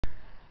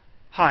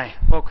Hi,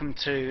 welcome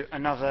to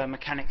another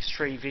Mechanics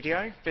Tree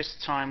video. This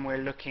time we're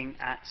looking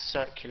at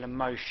circular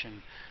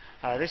motion.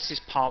 This is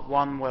part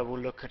one where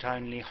we'll look at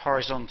only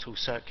horizontal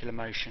circular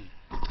motion.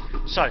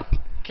 So,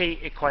 key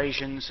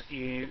equations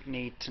you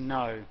need to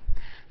know.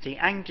 The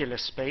angular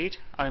speed,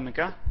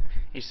 omega,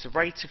 is the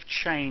rate of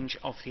change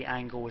of the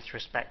angle with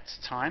respect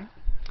to time.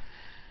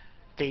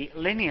 The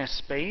linear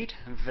speed,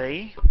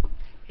 v,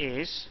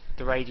 is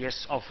the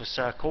radius of a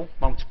circle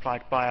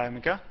multiplied by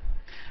omega.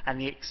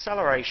 And the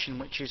acceleration,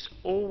 which is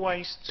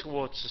always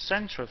towards the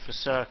centre of the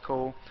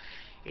circle,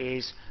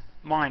 is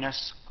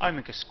minus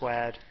omega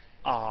squared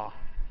r.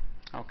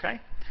 Okay?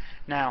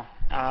 Now,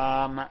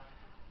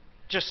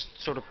 just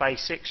sort of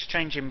basics,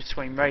 changing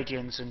between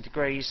radians and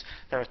degrees.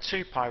 There are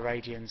 2 pi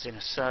radians in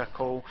a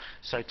circle,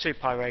 so 2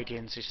 pi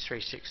radians is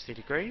 360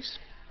 degrees.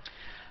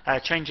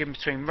 Changing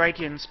between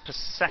radians per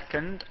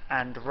second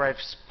and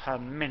revs per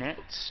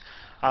minute.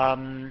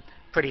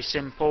 Pretty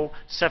simple.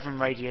 7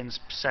 radians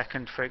per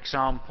second, for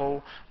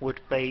example,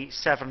 would be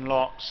 7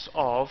 lots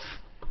of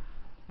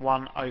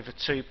 1 over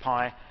 2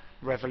 pi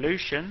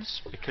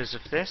revolutions. Because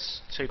of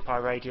this, 2 pi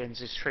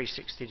radians is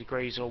 360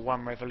 degrees or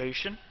 1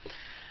 revolution.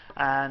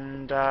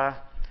 And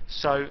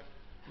so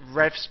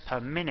revs per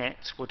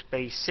minute would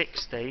be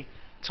 60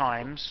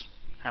 times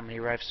how many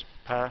revs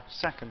per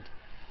second.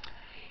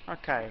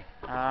 Okay,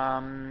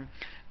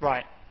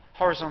 right,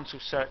 horizontal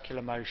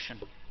circular motion.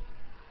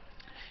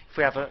 If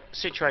we have a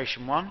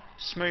situation 1,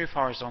 smooth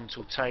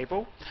horizontal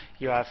table,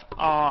 you have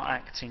R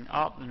acting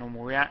up, the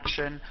normal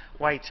reaction,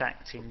 weight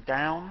acting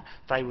down,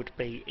 they would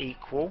be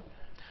equal,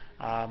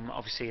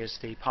 obviously as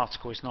the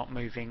particle is not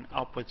moving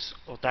upwards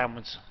or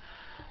downwards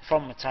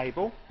from the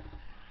table.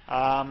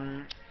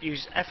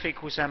 Use F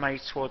equals ma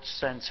towards the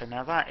centre.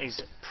 Now that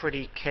is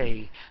pretty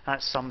key,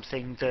 that's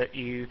something that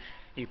you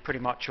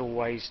pretty much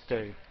always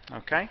do.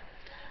 Okay?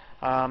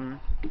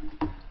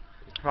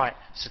 Right,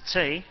 so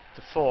T,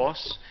 the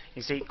force,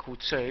 is equal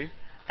to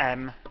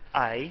ma.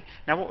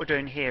 Now what we're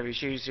doing here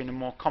is using a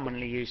more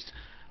commonly used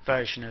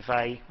version of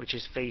A, which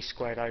is v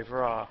squared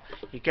over r.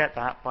 You get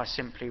that by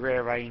simply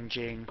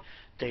rearranging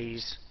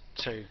these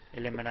two,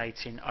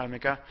 eliminating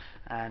omega,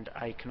 and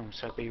A can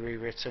also be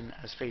rewritten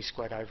as v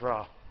squared over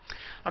r.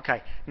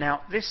 Okay,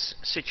 now this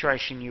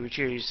situation you would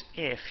use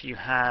if you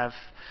have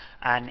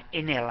an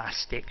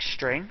inelastic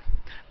string,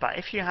 but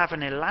if you have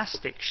an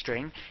elastic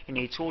string, you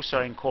need to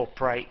also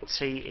incorporate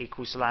T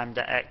equals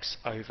lambda x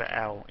over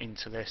L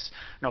into this.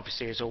 And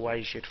obviously, as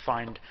always, you'd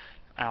find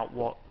out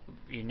what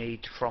you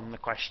need from the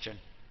question.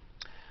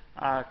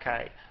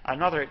 Okay,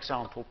 another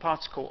example,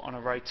 particle on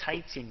a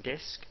rotating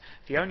disk.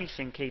 The only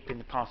thing keeping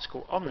the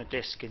particle on the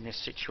disk in this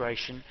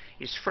situation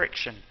is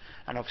friction,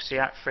 and obviously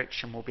that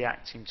friction will be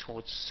acting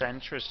towards the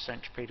centre as a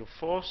centripetal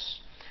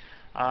force.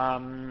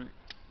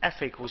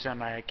 F equals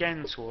ma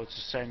again towards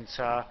the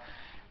centre.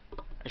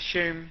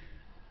 Assume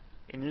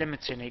in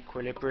limiting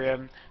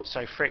equilibrium,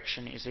 so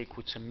friction is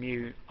equal to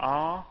mu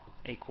r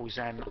equals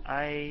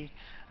ma,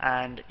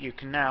 and you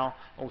can now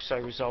also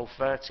resolve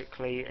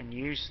vertically and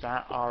use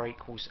that r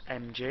equals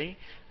mg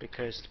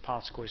because the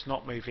particle is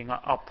not moving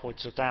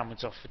upwards or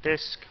downwards off the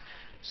disk.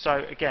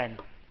 So again,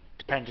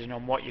 depending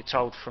on what you're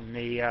told from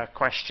the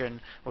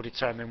question, will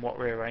determine what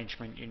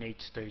rearrangement you need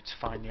to do to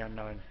find the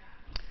unknown.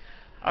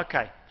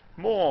 Okay,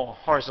 more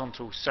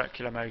horizontal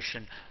circular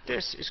motion.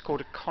 This is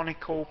called a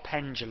conical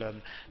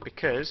pendulum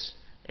because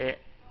it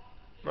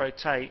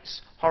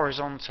rotates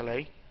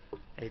horizontally.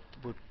 It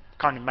would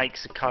kind of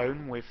makes a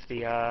cone with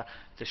the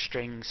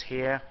strings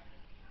here,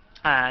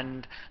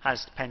 and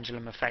has the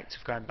pendulum effect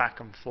of going back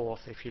and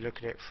forth if you look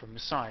at it from the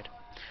side.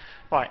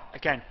 Right,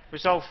 again,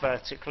 resolve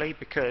vertically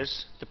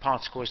because the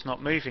particle is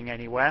not moving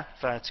anywhere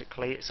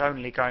vertically, it's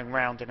only going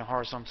round in a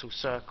horizontal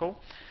circle.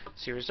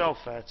 So you resolve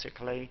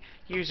vertically,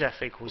 use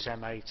F equals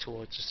ma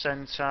towards the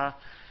centre.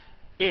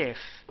 If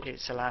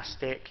it's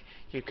elastic,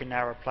 you can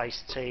now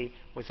replace T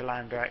with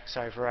lambda x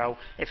over L.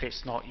 If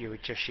it's not, you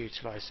would just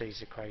utilise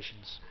these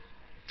equations.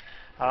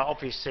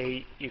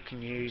 Obviously, you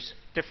can use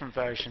different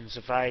versions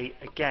of A,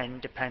 again,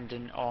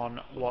 depending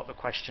on what the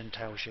question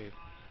tells you.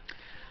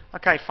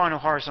 Okay, final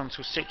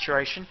horizontal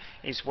situation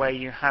is where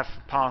you have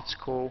a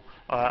particle,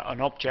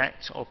 an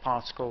object or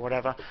particle, or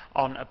whatever,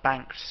 on a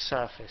banked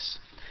surface.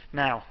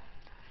 Now,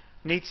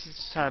 need to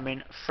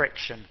determine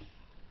friction.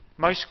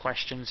 Most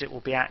questions it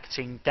will be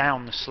acting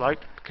down the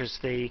slope because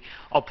the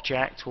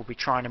object will be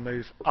trying to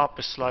move up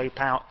a slope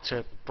out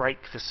to break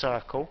the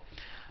circle.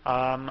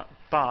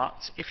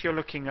 But if you're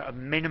looking at a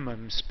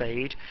minimum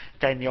speed,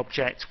 then the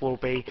object will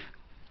be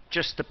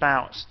just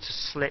about to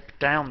slip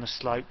down the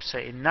slope. So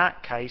in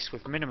that case,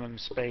 with minimum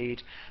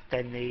speed,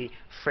 then the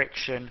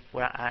friction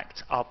will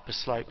act up the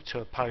slope to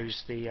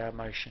oppose the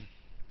motion.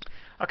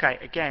 Okay,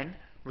 again,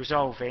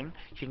 resolving,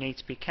 you need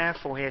to be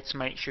careful here to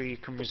make sure you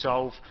can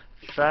resolve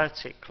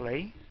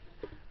vertically,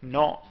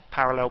 not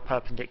parallel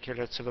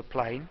perpendicular to the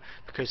plane,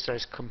 because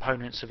there's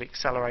components of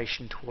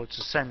acceleration towards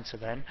the centre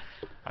then.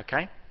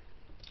 Okay.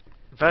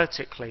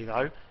 Vertically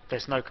though,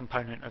 there's no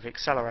component of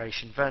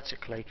acceleration.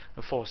 Vertically,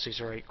 the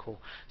forces are equal.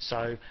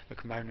 So the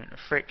component of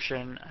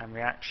friction and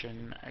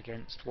reaction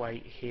against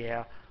weight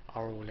here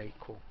are all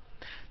equal.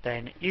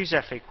 Then use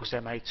F equals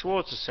ma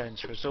towards the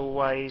centre as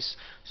always.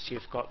 So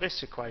you've got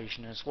this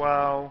equation as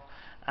well.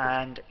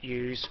 And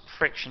use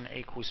friction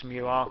equals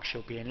mu r, because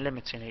you'll be in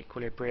limiting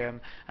equilibrium.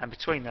 And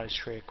between those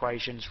three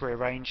equations,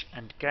 rearrange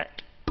and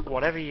get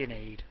whatever you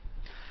need.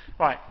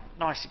 Right,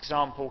 nice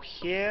example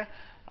here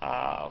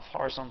of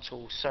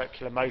horizontal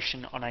circular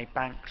motion on a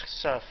banked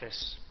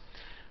surface.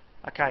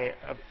 Okay,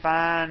 a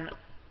van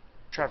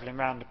travelling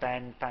round a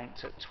bend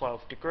banked at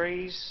 12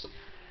 degrees.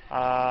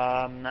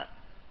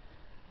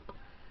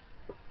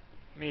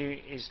 Mu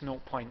is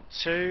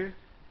 0.2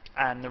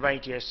 and the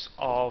radius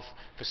of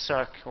the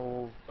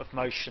circle of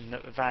motion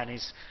that the van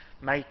is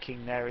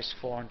making there is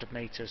 400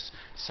 meters.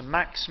 So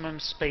maximum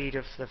speed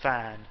of the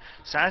van.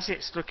 So as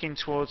it's looking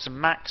towards the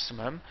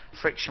maximum,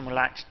 friction will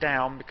act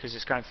down because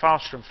it's going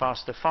faster and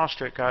faster. The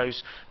faster it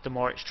goes, the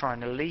more it's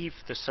trying to leave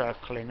the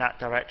circle in that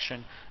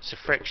direction. So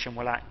friction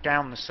will act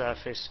down the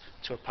surface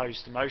to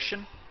oppose the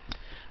motion.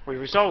 We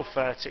resolve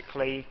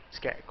vertically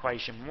to get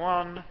equation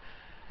 1.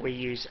 We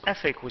use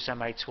F equals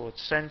ma towards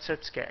the centre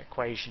to get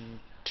equation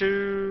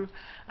 2,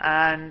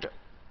 and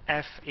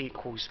F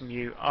equals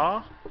mu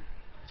r.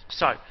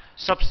 So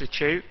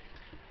substitute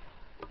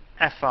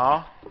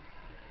Fr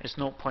is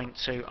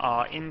 0.2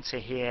 r into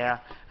here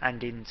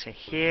and into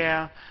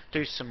here.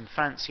 Do some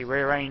fancy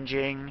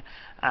rearranging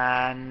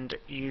and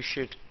you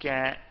should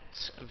get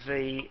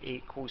V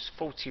equals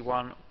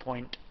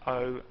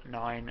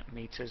 41.09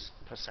 meters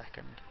per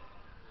second.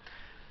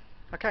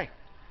 Okay,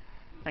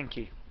 thank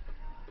you.